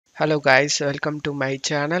Hello guys, welcome to my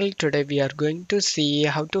channel. Today we are going to see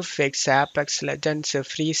how to fix Apex Legends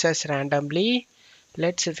freezes randomly.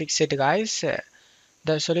 Let's fix it guys.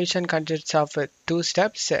 The solution consists of two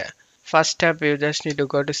steps. First step, you just need to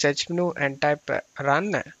go to search menu and type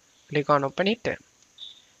run. Click on open it.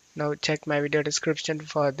 Now check my video description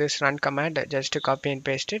for this run command. Just to copy and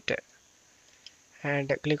paste it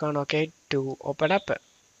and click on OK to open up.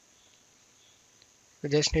 You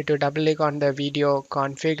just need to double click on the video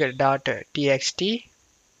config.txt.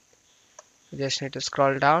 You just need to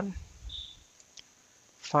scroll down,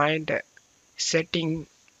 find setting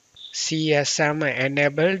CSM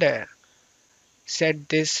enabled, set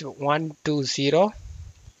this 1 to 0,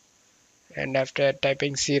 and after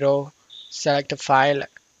typing 0 select a file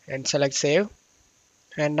and select save.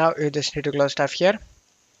 And now you just need to close stuff here.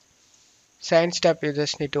 Second step, you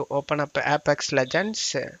just need to open up Apex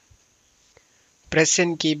Legends, press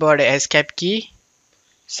in keyboard escape key,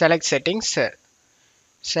 select settings,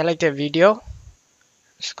 select a video,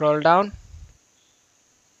 scroll down,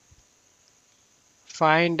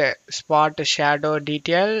 find spot shadow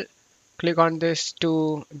detail, click on this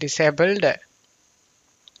to disabled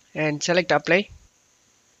and select apply.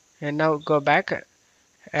 And now go back,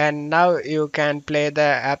 and now you can play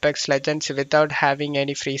the Apex Legends without having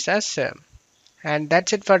any freezes. And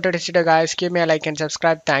that's it for today's video guys. Give me a like and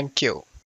subscribe. Thank you.